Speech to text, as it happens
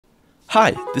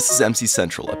Hi, this is MC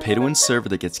Central, a pay-to-win server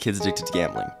that gets kids addicted to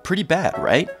gambling. Pretty bad,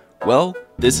 right? Well,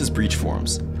 this is Breach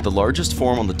Forums, the largest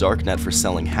forum on the darknet for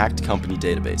selling hacked company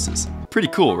databases. Pretty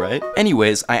cool, right?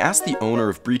 Anyways, I asked the owner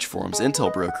of Breach Forums,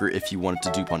 Intel Broker, if he wanted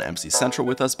to dupe on MC Central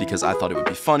with us because I thought it would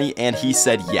be funny, and he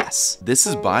said yes. This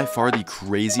is by far the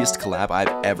craziest collab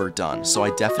I've ever done, so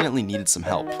I definitely needed some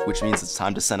help, which means it's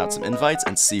time to send out some invites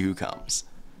and see who comes.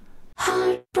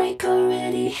 Heartbreak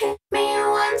already hit me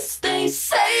once. They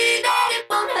say that it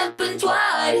won't happen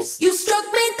twice. You struck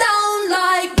me down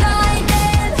like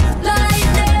lightning,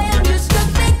 lightning. You struck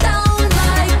me down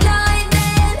like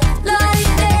lightning,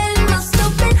 lightning. My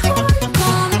stupid heart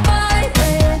gone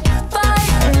violent,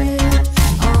 violent.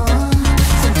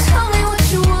 So tell me what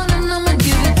you want and I'ma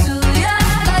give it to ya.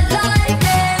 Like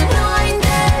lightning,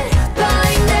 lightning,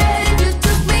 lightning. You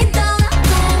took me down, I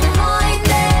don't mind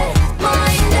it,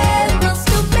 mind it. My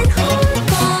stupid heart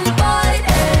gone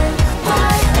violent,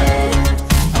 violent.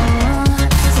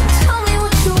 So tell me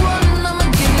what you want and I'ma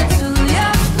give it to ya.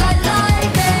 Like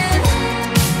lightning,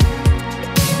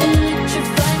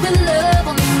 electrified with love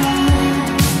on the line.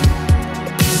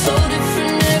 So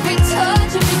different every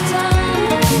touch, every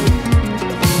time.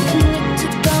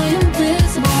 Connected by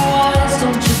invisible wires,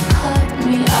 don't you cut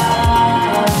me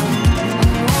out.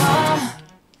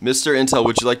 Mr. Intel,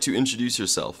 would you like to introduce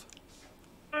yourself?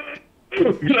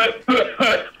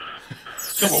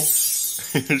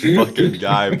 Fucking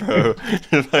guy, bro.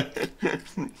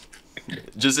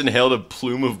 Just inhaled a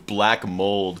plume of black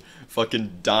mold.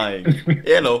 Fucking dying.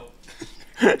 Hello.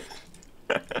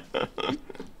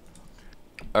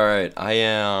 Alright, I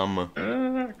am on.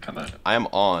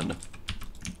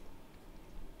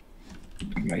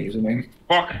 My username.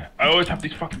 Fuck, I always have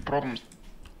these fucking problems.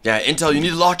 Yeah, Intel, you need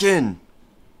to lock in.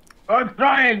 I'm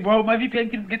trying, bro. My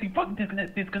VPN keeps getting fucking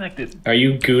disconnected. Are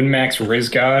you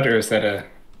GoonMaxxRizzGod, or is that a...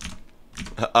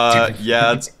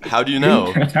 Yeah, how do you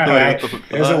know?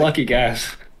 It was a lucky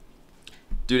guess.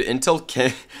 Dude, Intel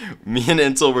can't... Me and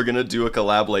Intel were gonna do a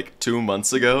collab like 2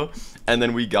 months ago, and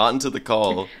then we got into the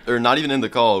call, or not even in the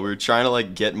call, we were trying to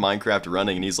like get Minecraft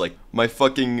running, and he's like, my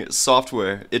fucking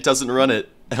software, it doesn't run it.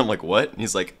 And I'm like, what? And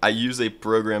he's like, I use a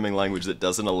programming language that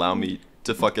doesn't allow me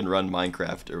to fucking run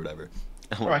Minecraft or whatever.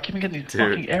 Bro, I keep getting these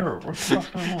fucking error. What the fuck's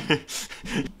going on?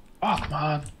 Fuck,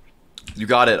 man. You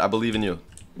got it, I believe in you.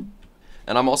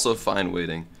 And I'm also fine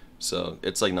waiting, so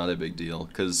it's like not a big deal,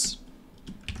 cause...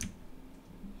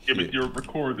 Yeah, but you're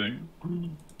recording.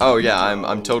 Oh yeah,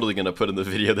 I'm totally gonna put in the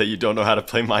video that you don't know how to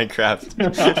play Minecraft.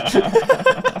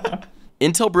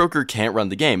 Intel Broker can't run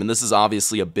the game, and this is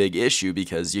obviously a big issue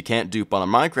because you can't dupe on a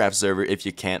Minecraft server if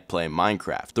you can't play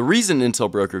Minecraft. The reason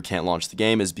Intel Broker can't launch the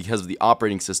game is because of the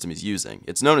operating system he's using.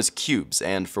 It's known as Qubes,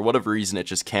 and for whatever reason it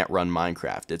just can't run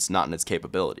Minecraft. It's not in its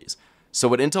capabilities. So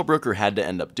what Intel Broker had to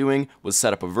end up doing was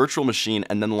set up a virtual machine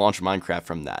and then launch Minecraft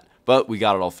from that. But we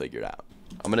got it all figured out.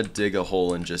 I'm gonna dig a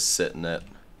hole and just sit in it.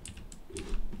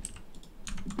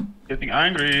 Getting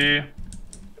angry.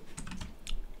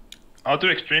 I'll do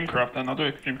Extremecraft then. I'll do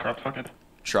Extremecraft. Fuck it.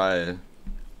 Try.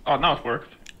 Oh, now it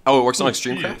worked. Oh, it works on Oh,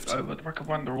 Extremecraft? geez, I would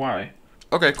wonder why.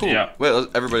 Okay, cool. Yeah. Wait,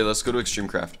 everybody, let's go to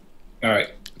Extremecraft.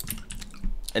 Alright.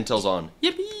 Intel's on.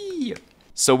 Yippee!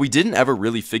 So we didn't ever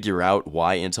really figure out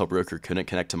why Intel Broker couldn't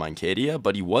connect to Minecadia,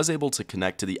 but he was able to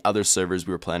connect to the other servers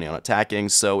we were planning on attacking,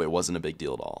 so it wasn't a big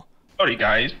deal at all. Sorry,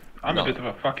 guys. I'm No. a bit of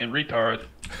a fucking retard.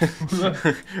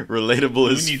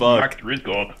 Relatable as fuck.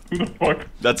 GoonMaxxRizzGod. Who the fuck?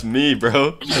 That's me,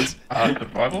 bro.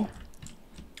 Survival?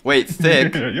 Wait,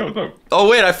 Thick. Yo, what's up? Oh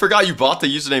wait, I forgot you bought the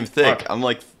username Thick. Fuck. I'm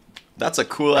like, that's a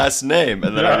cool ass name,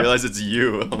 and then I Yeah. realized it's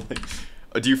you. I'm like,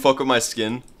 oh, do you fuck with my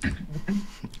skin?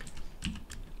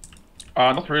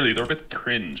 Not really. They're a bit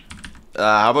cringe.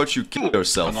 How about you kill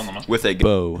yourself Anonymous. with a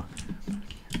bow?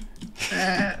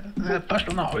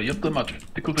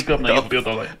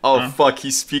 Oh fuck,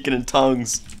 he's speaking in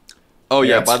tongues. Oh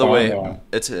yeah, it's by the fine, way, though.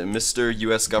 it's Mr.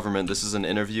 US government. This is an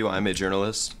interview. I'm a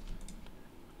journalist.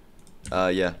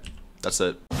 Yeah, that's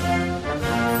it.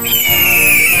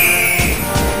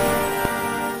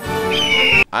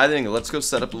 I think let's go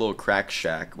set up a little crack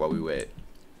shack while we wait.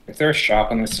 Is there a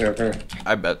shop on the server?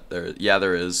 I bet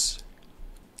there is.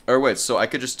 Or wait, so I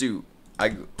could just do,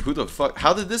 who the fuck,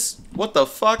 how did this, what the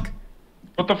fuck?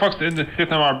 What the fuck's in the shit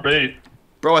in our base?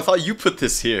 Bro, I thought you put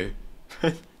this here.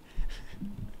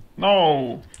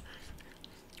 No.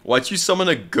 Why'd you summon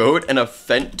a goat and a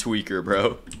fent tweaker,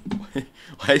 bro?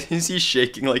 Why is he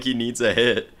shaking like he needs a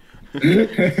hit?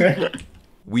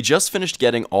 We just finished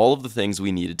getting all of the things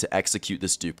we needed to execute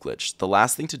this dupe glitch. The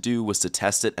last thing to do was to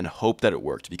test it and hope that it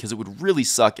worked, because it would really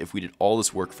suck if we did all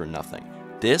this work for nothing.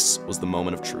 This was the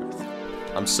moment of truth.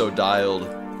 I'm so dialed.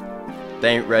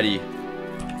 They ain't ready.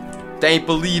 They ain't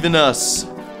believing us.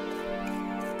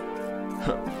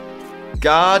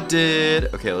 God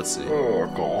did. Okay, let's see. Oh,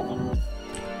 God.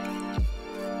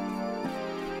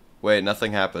 Wait,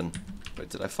 nothing happened. Wait,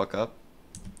 did I fuck up?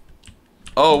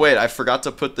 Oh wait, I forgot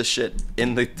to put the shit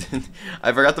in the.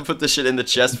 I forgot to put the shit in the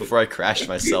chest before I crashed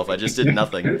myself. I just did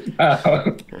nothing.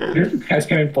 Oh, that's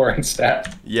an important step.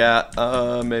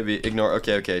 Yeah. Maybe ignore.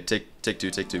 Okay. Okay. Take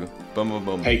two. Take two. Boom. Boom.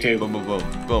 Boom. Take two. Boom. Boom.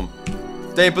 Boom.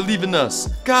 Boom. They believe in us.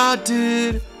 God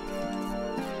did.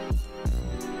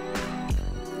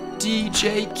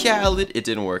 DJ Khaled. It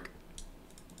didn't work.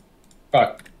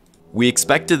 Fuck. We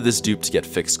expected this dupe to get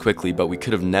fixed quickly, but we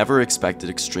could have never expected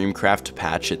Extremecraft to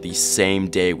patch it the same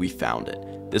day we found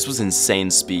it. This was insane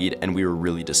speed, and we were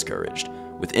really discouraged.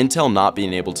 With Intel not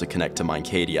being able to connect to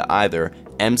Minecadia either,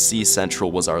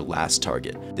 FreakyCentral was our last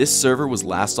target. This server was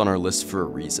last on our list for a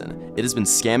reason. It has been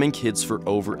scamming kids for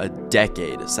over a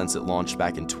decade since it launched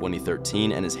back in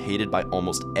 2013 and is hated by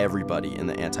almost everybody in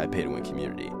the anti-pay-to-win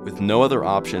community. With no other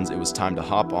options, it was time to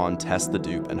hop on, test the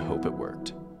dupe, and hope it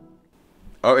worked.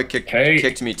 Oh, it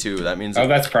kicked me too. That means. Oh,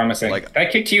 that's promising. Like,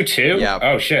 that kicked you too? Yeah.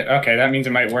 Oh shit. Okay, that means it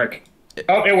might work.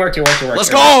 Oh, it worked. It worked. It worked. Let's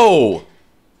go!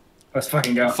 Let's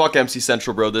fucking go. Fuck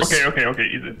FreakyCentral, bro. This. Okay.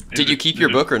 Easy. Did you keep your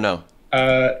book or no?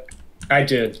 I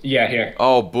did. Yeah, here.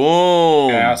 Oh,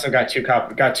 boom! And I also got two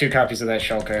copies of that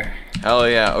shulker. Hell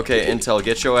yeah. Okay, Intel,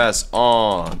 get your ass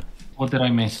on. What did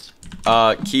I miss?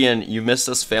 Kian, you missed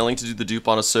us failing to do the dupe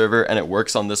on a server, and it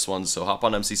works on this one. So hop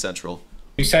on FreakyCentral.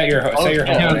 You set your home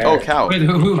yeah. there. Oh, cow. Wait,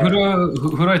 who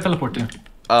do I teleport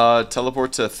to?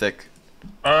 Teleport to Thick.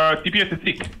 TPS is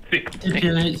thick.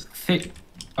 TPA thick.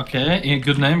 Okay,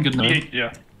 good name.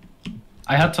 Yeah.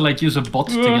 I had to like use a bot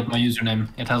to get my username.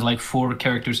 It has like 4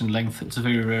 characters in length. It's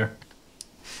very rare.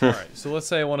 Alright, so let's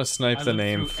say I want to snipe the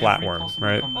name Flatworm,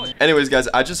 right? Anyways, guys,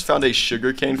 I just found a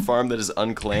sugarcane farm that is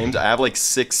unclaimed. I have like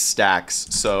 6 stacks,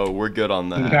 so we're good on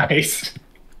that. Nice.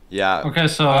 Yeah. Okay,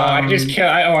 so I just killed.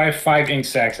 I have 5 ink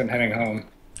sacks. I'm heading home.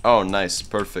 Oh, nice.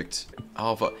 Perfect.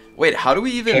 Oh, but wait, how do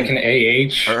we even Like an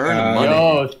AH. earn money?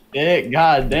 Yo, shit,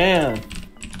 goddamn.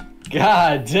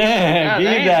 Goddamn,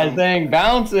 keep that thing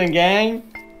bouncing, gang.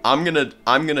 I'm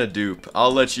gonna dupe.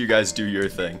 I'll let you guys do your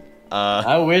thing.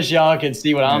 I wish y'all could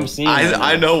see what I'm seeing.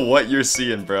 I know what you're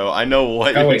seeing, bro. I know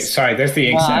what Oh you're wait, sorry. There's the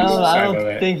ink I sacks. I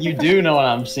don't think you do know what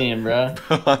I'm seeing, bro.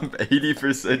 I'm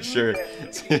 80% sure,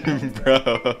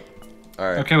 bro. All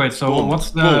right. okay, wait. So Boom,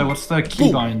 what's the boom,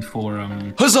 keybind for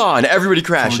Huzzah! And everybody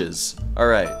crashes. All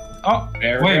right. Oh,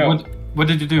 There we wait. go. What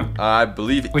did you do? I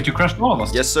believe. Wait, you crashed all of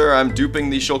us. Yes, sir. I'm duping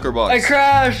the shulker box. I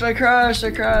crashed.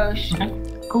 Okay.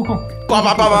 Cool. Bop,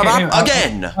 bop, bop, bop, Okay, bop,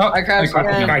 again. Oh, I crashed Oh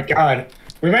again. my god.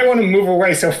 We might want to move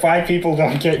away so 5 people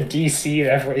don't get DC'd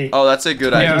every. Oh, that's a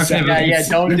good Yeah, idea. okay, Yeah,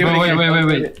 don't do it Wait,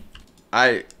 again.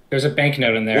 wait. There's a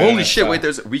banknote in there. Holy shit! Wait,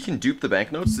 we can dupe the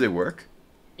banknotes. Do they work?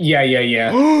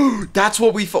 Yeah. That's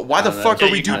what we. Why the fuck are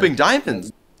we you can. duping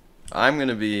diamonds? I'm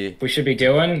gonna be. We should be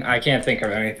doing. I can't think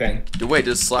of anything. Wait,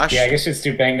 does slash? Yeah, I guess just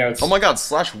do banknotes. Oh my god,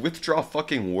 slash withdraw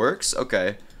fucking works?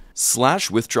 Okay.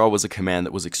 Slash withdraw was a command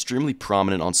that was extremely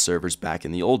prominent on servers back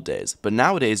in the old days, but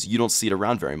nowadays you don't see it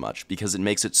around very much because it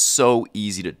makes it so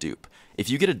easy to dupe. If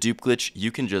you get a dupe glitch,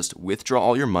 you can just withdraw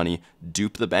all your money,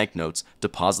 dupe the banknotes,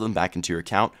 deposit them back into your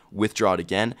account, withdraw it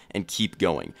again, and keep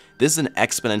going. This is an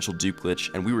exponential dupe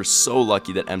glitch, and we were so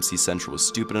lucky that FreakyCentral was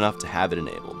stupid enough to have it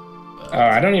enabled. Oh,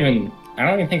 I don't even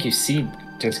think you see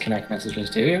disconnect messages,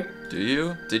 do you? Do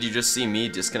you? Did you just see me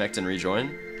disconnect and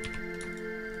rejoin?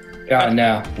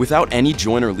 No. Without any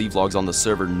join or leave logs on the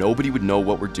server, nobody would know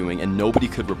what we're doing and nobody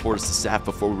could report us to staff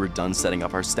before we were done setting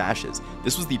up our stashes.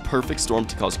 This was the perfect storm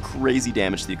to cause crazy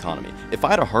damage to the economy. If I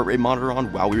had a heart rate monitor on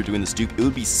while we were doing this dupe, it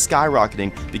would be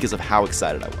skyrocketing because of how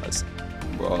excited I was.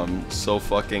 Bro, I'm so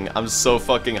fucking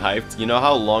hyped. You know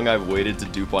how long I've waited to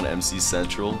dupe on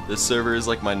FreakyCentral? This server is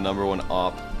like my #1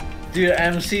 op. Dude,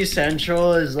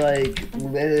 FreakyCentral is like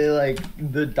literally like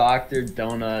the Dr.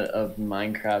 Donut of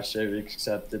Minecraft server,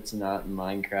 except it's not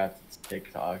Minecraft, it's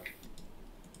TikTok.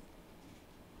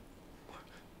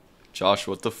 Josh,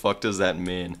 what the fuck does that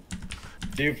mean?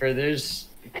 Duper, there's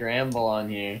Gramble on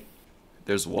here.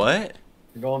 There's what?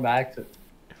 We're going back to.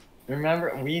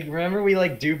 Remember we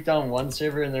like duped on one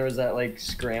server and there was that like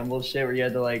scramble shit where you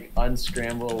had to like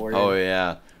unscramble a word. Oh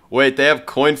yeah. Wait, they have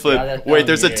coin flip. Yeah, that's Wait, down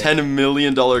there's a here. $10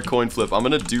 million coin flip. I'm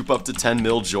gonna dupe up to 10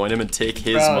 mil, join him, and take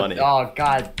his Bro, money. Oh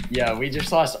god, yeah, we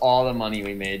just lost all the money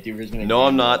we made. Duper's gonna. No,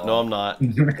 I'm gamble not. all. No, I'm not.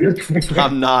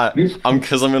 I'm not.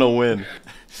 Cause I'm gonna win.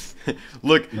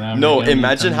 Look, Nah, no, maybe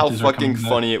imagine how penalties are fucking coming back.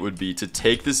 funny it would be to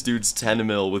take this dude's 10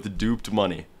 mil with duped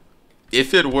money.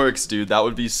 If it works, dude, that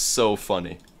would be so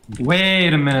funny.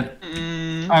 Wait a minute.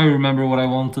 I remember what I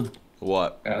wanted.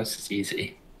 What? Oh, this is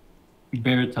easy.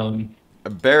 Baritone. A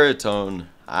baritone.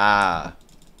 Ah.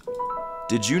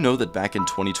 Did you know that back in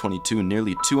 2022,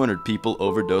 nearly 200 people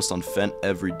overdosed on fent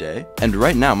every day? And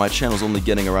right now, my channel's only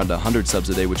getting around 100 subs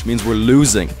a day, which means we're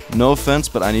losing. No offense,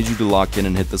 but I need you to lock in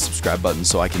and hit the subscribe button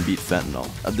so I can beat fentanyl.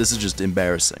 This is just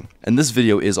embarrassing. And this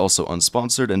video is also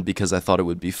unsponsored, and because I thought it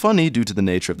would be funny due to the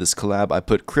nature of this collab, I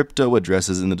put crypto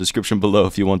addresses in the description below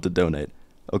if you want to donate.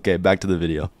 Okay, back to the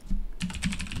video.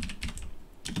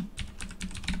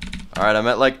 Alright, I'm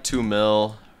at like 2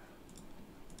 mil.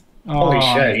 Holy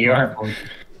shit, you are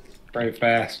very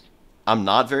fast. I'm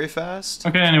not very fast?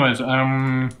 Okay, anyways,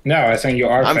 No, I think you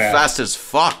are I'm fast. fast as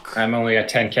fuck. I'm only at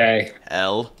 10k.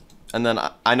 L. And then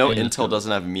I know Yeah, Intel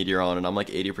doesn't have Meteor on, and I'm like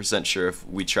 80% sure if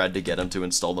we tried to get him to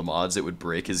install the mods, it would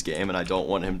break his game, and I don't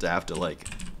want him to have to like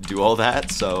do all that,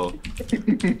 so...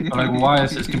 like, why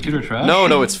is his computer trash?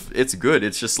 No, it's good.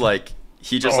 It's just like,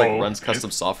 he just like runs okay. custom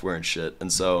software and shit,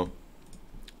 and so...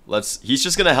 he's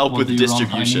just gonna help What with do you run?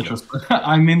 distribution.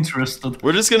 I'm interested.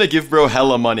 We're just gonna give bro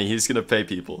hella money. He's gonna pay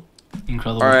people.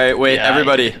 Incredible. All right, wait, Yeah,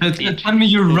 everybody. Tell me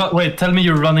you're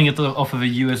running it off of a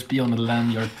USB on a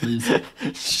lanyard, please. Okay,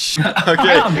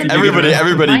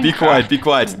 everybody, be quiet, be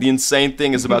quiet. The insane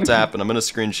thing is about to happen. I'm gonna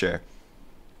screen share.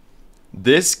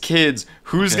 Who's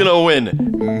gonna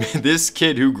win? This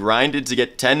kid who grinded to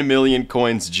get 10 million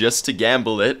coins just to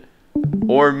gamble it,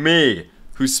 or me,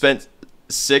 who spent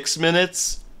 6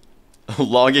 minutes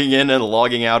logging in and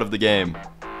logging out of the game.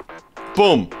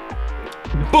 Boom.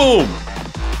 Boom.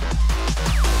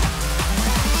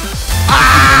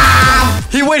 Ah!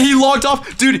 He logged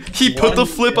off. Dude, he put the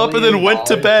flip up and then went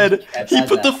to bed. He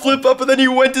put the flip up and then he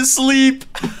went to sleep.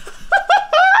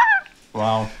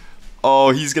 Wow.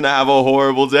 Oh, he's gonna have a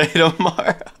horrible day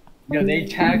tomorrow. Yo, they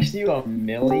taxed you a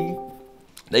milli?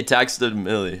 They taxed a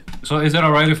milli. So is it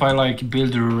alright if I like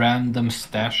build a random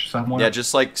stash somewhere? Yeah,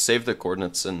 just like save the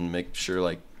coordinates and make sure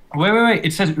like... Wait.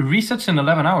 It says resets in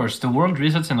 11 hours. The world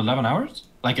resets in 11 hours?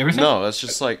 Like everything? No, that's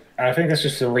just like... I think that's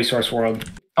just the resource world.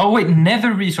 Oh wait,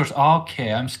 nether resource.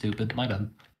 Okay, I'm stupid. My bad.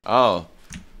 Oh.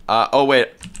 Oh wait.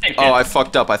 Oh, I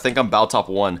fucked up. I think I'm Baltop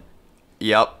 1.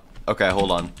 Yep. Okay,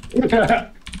 hold on.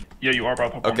 Yeah, you are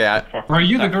about to. Okay, Are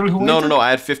you the girl who No, waited? I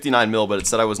had 59 mil, but it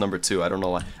said I was number 2. I don't know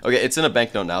why. Okay, it's in a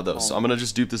banknote now, though, so I'm gonna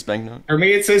just dupe this banknote. For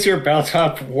me, it says you're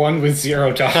Baltop 1 with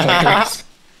 $0.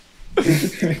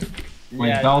 Wait,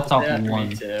 Yeah, Baltop that's me 1.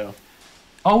 too.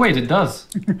 Oh wait, it does.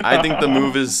 I think the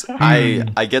move is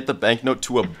I get the banknote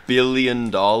to $1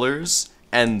 billion,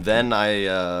 and then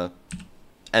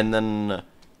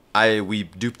we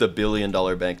dupe the $1 billion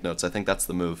banknotes. I think that's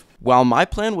the move. While my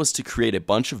plan was to create a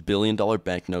bunch of $1 billion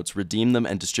banknotes, redeem them,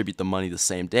 and distribute the money the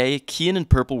same day, Kian and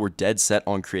Purple were dead set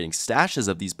on creating stashes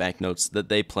of these banknotes that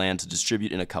they plan to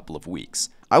distribute in a couple of weeks.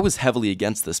 I was heavily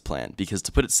against this plan because,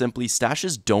 to put it simply,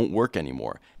 stashes don't work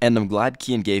anymore, and I'm glad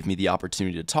Kian gave me the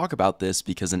opportunity to talk about this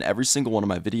because in every single one of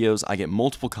my videos, I get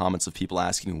multiple comments of people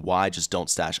asking why I just don't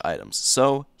stash items.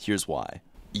 So, here's why.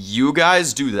 You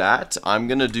guys do that, I'm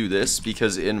gonna do this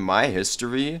because in my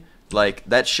history, like,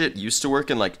 that shit used to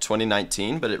work in like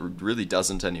 2019, but it really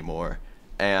doesn't anymore.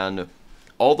 And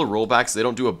all the rollbacks, they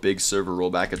don't do a big server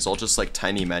rollback, it's all just like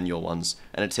tiny manual ones,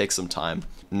 and it takes some time.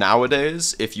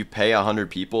 Nowadays, if you pay 100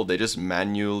 people, they just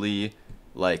manually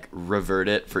like revert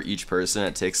it for each person.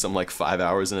 It takes them like 5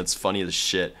 hours and it's funny as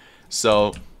shit.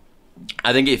 So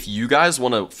I think if you guys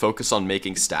want to focus on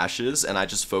making stashes and I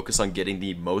just focus on getting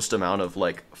the most amount of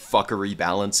like fuckery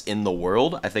balance in the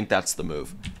world, I think that's the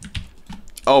move.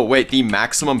 Oh wait, the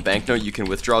maximum banknote you can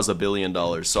withdraw is $1 billion,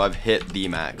 so I've hit the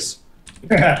max.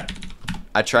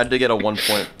 I tried to get a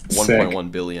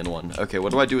 1.1 billion one. Okay,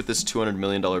 what do I do with this $200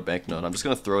 million banknote? I'm just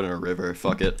gonna throw it in a river,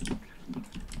 fuck it.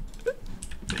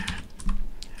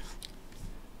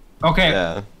 Okay,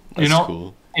 Yeah, that's you know,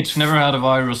 cool. it's never had a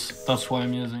virus. That's why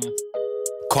I'm using it.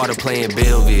 Caught her playing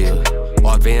Belleville,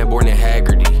 off Van Born and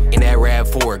Haggerty. In that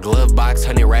RAV4, glove box,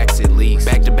 100 racks at least.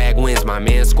 Back-to-back wins, my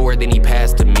man scored, then he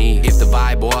passed to me. If the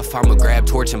vibe off, I'ma grab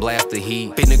torch and blast the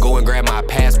heat. Finna go and grab my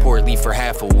passport, leave for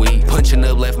half a week. Punching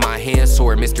up, left my hand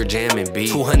sore, Mr. Jammin' B.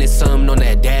 200 something on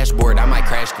that dashboard, I might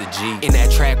crash the G. In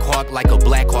that track hawk, like a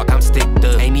Black Hawk, I'm sticked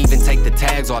up. Ain't even take the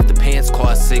tags off, the pants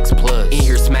cost 6+. In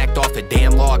here smacked off a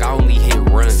damn log, I only hit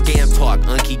runs. Scam talk,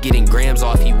 Unky getting grams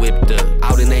off, he whipped up.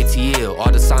 Out in ATL, all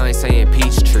the signs saying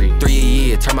Peachtree. 3 a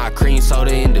year, turn my cream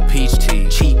soda into peach tea.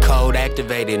 Cheat code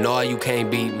activated, no, you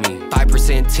can't beat me.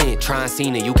 5% tint, trying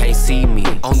seen it, you can't see me.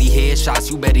 Only headshots,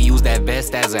 you better use that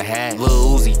vest as a hat.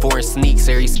 Lil Uzi, foreign sneaks,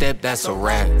 every step, that's a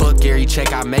rap. Fuck every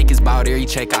check I make, is about every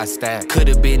check I stack.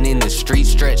 Could've been in the street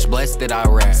stretch, blessed that I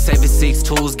rap. 7.6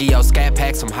 tools, give your scat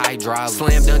pack some hydraulics.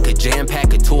 Slam dunk a jam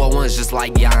pack of 201s just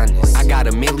like Giannis. I got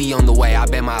a milli on the way, I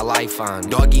bet my life on.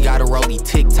 Doggy got a rollie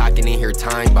TikToking in here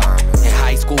time bombing. In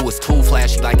high school was too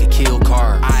flashy like a kill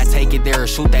car. I take it there and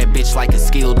shoot that bitch like a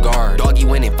skilled guard. Doggy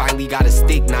went and finally got a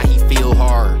stick, now he feel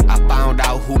hard. I found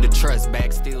out who to trust,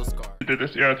 back still scar.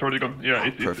 Yeah, it's already gone. Yeah,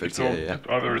 Perfect, yeah.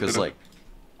 Because like...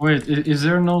 Wait, is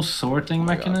there no sorting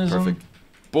mechanism? Perfect.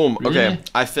 Boom, Really? okay.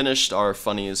 I finished our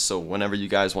funnies, so whenever you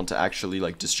guys want to actually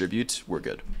like distribute, we're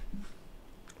good.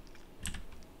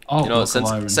 Oh, You know, look, since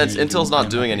well, I Intel's really not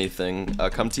doing anything,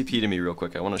 come TP to me real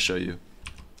quick. I want to show you.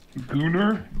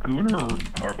 Gooner,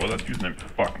 or well, that's username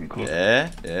fucking cool.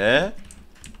 Yeah.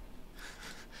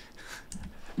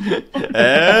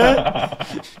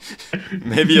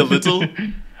 Maybe a little.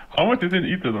 How much is in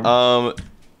each of them?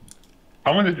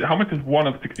 How much is one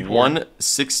of 64?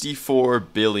 164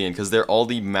 billion, because they're all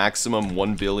the maximum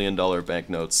 $1 billion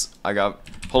banknotes. Hold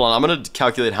on, I'm gonna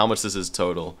calculate how much this is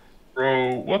total.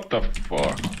 Bro, what the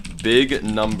fuck? Big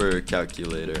number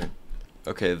calculator.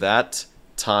 Okay, that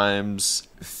times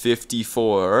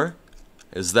 54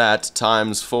 is that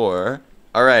times 4.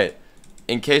 Alright,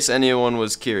 in case anyone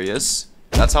was curious,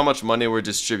 that's how much money we're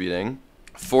distributing.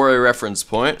 For a reference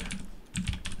point,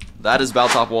 that is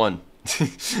Baltop 1.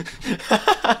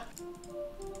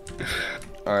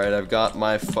 Alright, I've got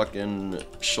my fucking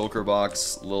shulker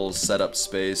box little setup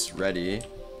space ready.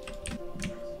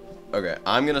 Okay,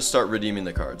 I'm gonna start redeeming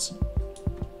the cards.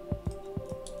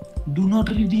 Do not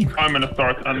redeem. I'm gonna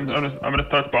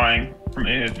start buying from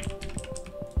AH.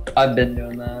 I've been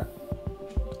doing that.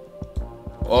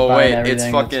 Oh buying wait, it's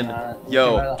everything fucking... that's not-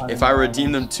 Yo, it's about if I 100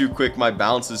 redeem them too quick, my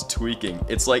balance is tweaking.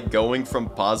 It's like going from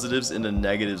positives into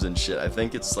negatives and shit. I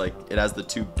think it's like, it has the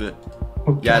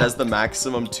yeah, it has the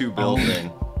maximum 2 bill thing.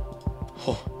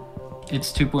 Oh.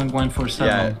 It's 2.147.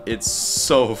 Yeah, it's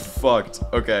so fucked.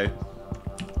 Okay.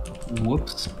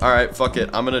 Whoops. Alright, fuck it.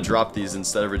 I'm gonna drop these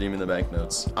instead of redeeming the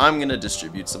banknotes. I'm gonna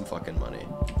distribute some fucking money.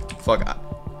 Fuck.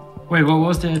 Wait, what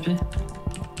was the IP?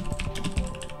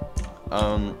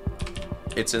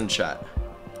 It's in chat.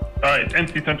 Alright,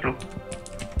 NC Central.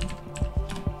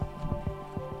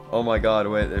 Oh my god,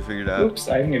 wait, they figured out. Oops,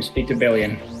 I didn't even speak to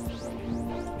Billion.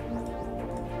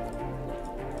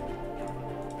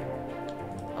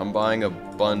 I'm buying a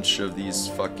bunch of these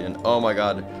fucking... Oh my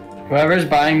god. Whoever's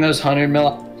buying those 100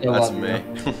 mil, That's me.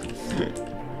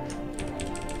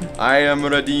 I am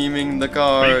redeeming the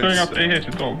Are you clearing cards. out AH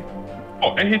as well?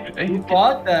 Oh, Who AH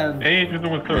bought them? is the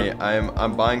one Me, clear.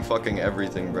 I'm buying fucking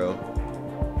everything, bro.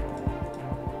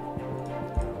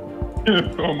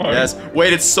 Oh my. Yes.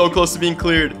 Wait, it's so close to being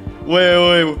cleared.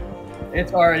 Wait.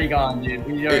 It's already gone, dude.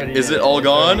 We already Is did it all It's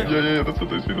gone? already Yeah, that's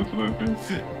what I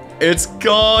see, It's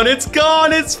gone. It's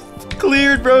gone. It's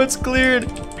cleared, bro. It's cleared.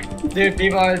 Dude,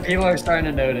 people are starting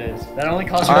to notice. That only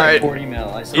cost me Alright. like 40 mil.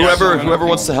 I swear. Whoever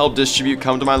wants to help distribute,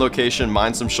 come to my location,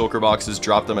 mine some shulker boxes,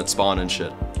 drop them at spawn and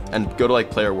shit. And go to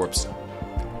like player warps.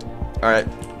 Alright.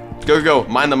 Go.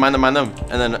 Mine them. And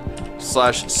then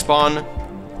 /spawn.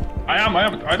 I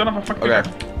don't have a fucking Okay.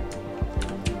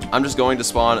 I'm just going to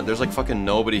spawn. There's like fucking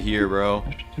nobody here, bro.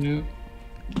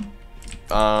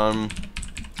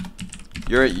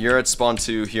 You're at spawn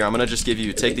 2 here. I'm gonna just give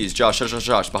you, take these. Josh,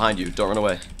 behind you. Don't run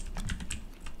away.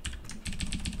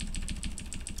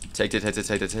 Take. Wait,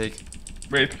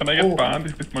 can I get banned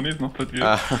if this money is not legit?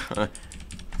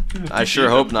 I sure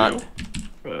hope not.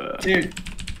 Dude,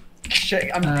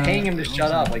 I'm paying him to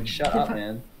shut up. Like, shut up,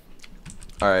 man.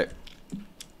 Alright.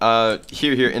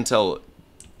 Here, Intel.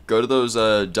 Go to those,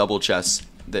 double chests.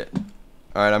 There.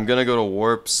 Alright, I'm gonna go to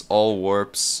warps, all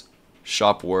warps,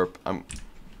 shop warp.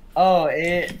 Oh,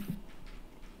 it.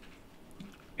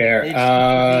 Here,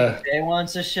 Jay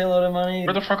wants a shitload of money.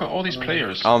 Where the fuck are all these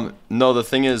players? No, the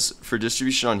thing is, for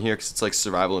distribution on here, because it's like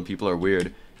survival and people are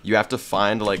weird, you have to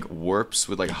find like warps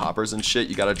with like hoppers and shit.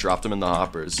 You gotta drop them in the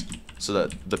hoppers so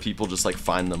that the people just like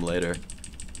find them later.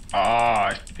 Ah,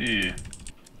 I see.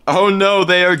 Oh no,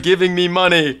 they are giving me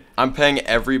money. I'm paying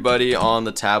everybody on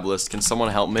the tab list. Can someone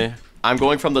help me? I'm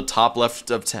going from the top left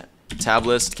of tab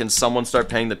list. Can someone start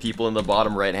paying the people in the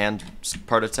bottom right hand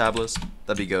part of tab list?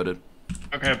 That'd be goated.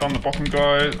 Okay, I've done the bottom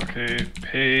guys. Okay,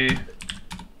 pay.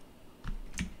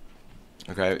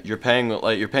 Okay, you're paying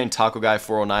Taco Guy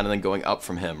 409 and then going up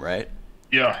from him, right?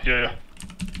 Yeah.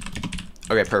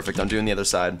 Okay, perfect. I'm doing the other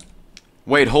side.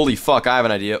 Wait, holy fuck, I have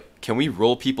an idea. Can we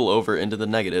roll people over into the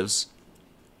negatives?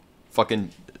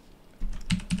 Fucking.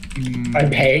 I'm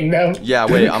paying them. Yeah,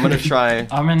 wait, I'm gonna try.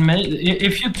 I mean,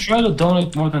 if you try to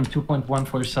donate more than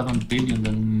 2.147 billion,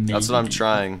 then maybe. That's what I'm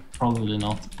trying. Probably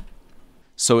not.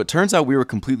 So it turns out we were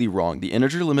completely wrong. The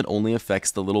integer limit only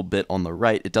affects the little bit on the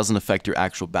right. It doesn't affect your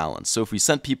actual balance. So if we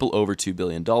sent people over $2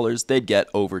 billion, they'd get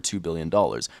over $2 billion,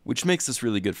 which makes this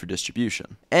really good for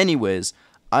distribution. Anyways,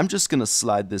 I'm just gonna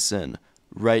slide this in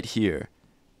right here.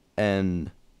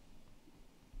 And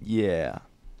yeah.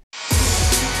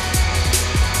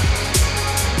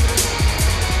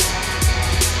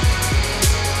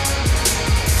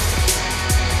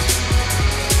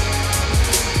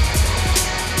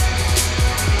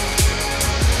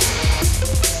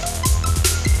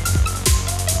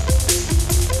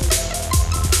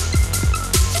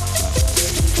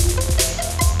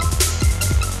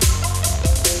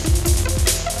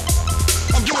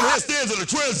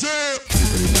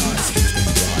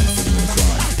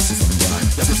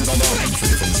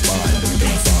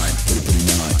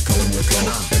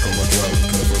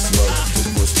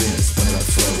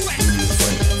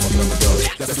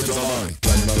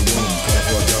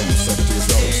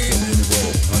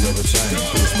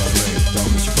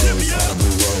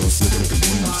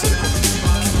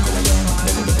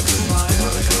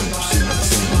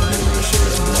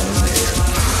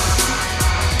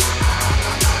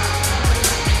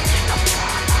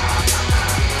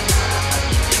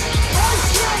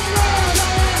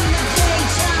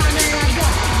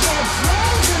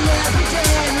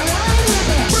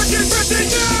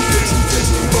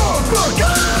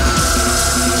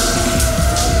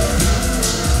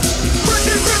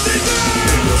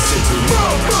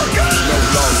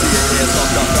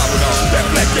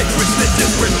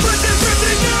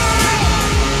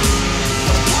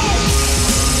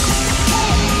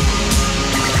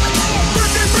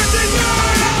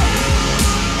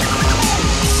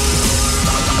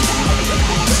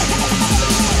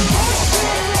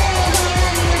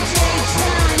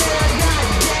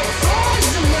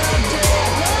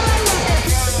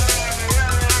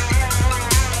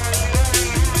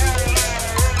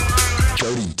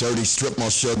 Dirty strip my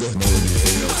sugar. Melody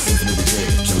hell, symphony decay,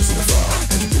 juice in the fire,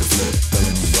 entropy the flip,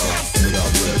 belly moves off, and it got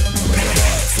ripped, no matter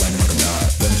hot, flying like a knot,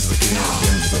 damage to the king,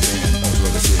 damage to the band, on to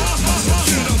other shit, myself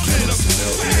jam, cannabis to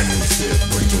melt, and then you spit,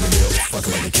 bring to the hill, fuck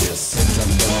like a kiss, every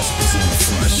time you bounce, pussy on the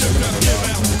front, shove it out of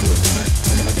line, I'm cool at night,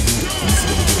 talking like a heat, I'm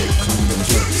sick of the dick, clean them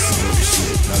jerk, sick of the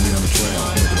shit, now me on the trail,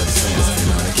 look at the sands,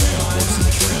 feel how they can, walks in the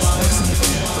trance, walks in the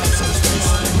van, breaks out of space,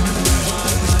 bringing in the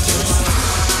land, that is the chase.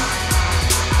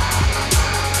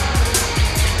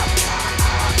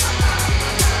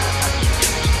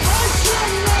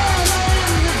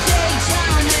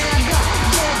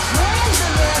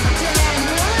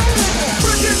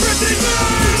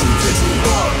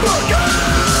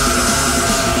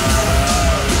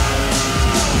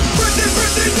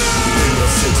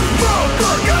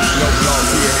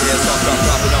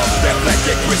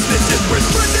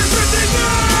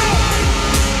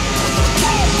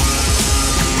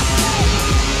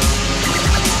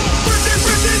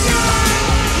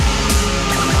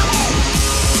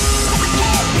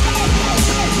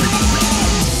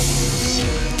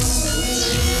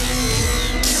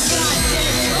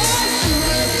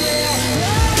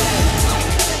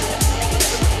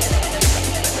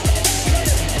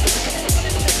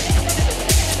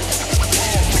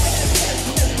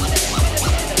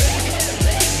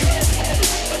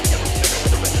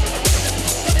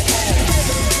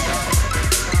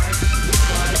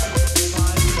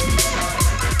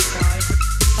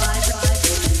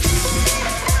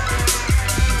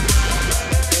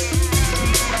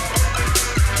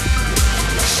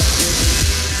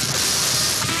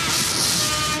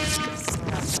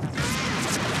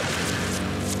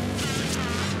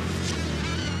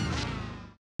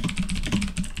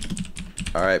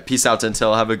 Alright, peace out,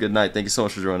 Intel. Have a good night. Thank you so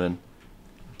much for joining.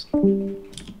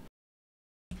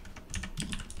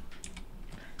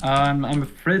 I'm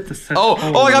afraid to set. Oh,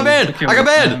 I got banned! I got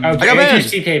banned! I got banned!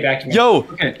 CK back to me. Yo!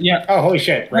 Okay, yeah. Oh, holy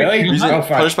shit. Really? Oh,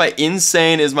 fuck. Punished by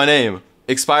insane is my name.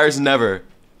 Expires never.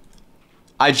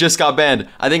 I just got banned.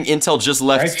 I think Intel just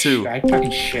left too. I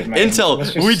fucking shit, man.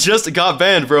 Intel, we just got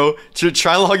banned, bro.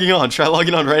 Try logging on. Try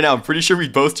logging on right now. I'm pretty sure we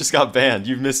both just got banned.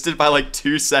 You missed it by like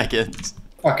 2 seconds.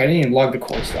 Fuck, I didn't even log the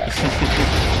course last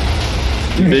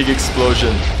time. Big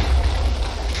explosion.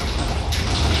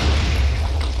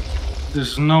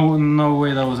 There's no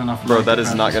way that was enough. Bro, that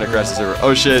is not gonna crash the server.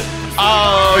 Oh shit.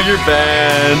 Oh, you're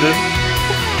banned.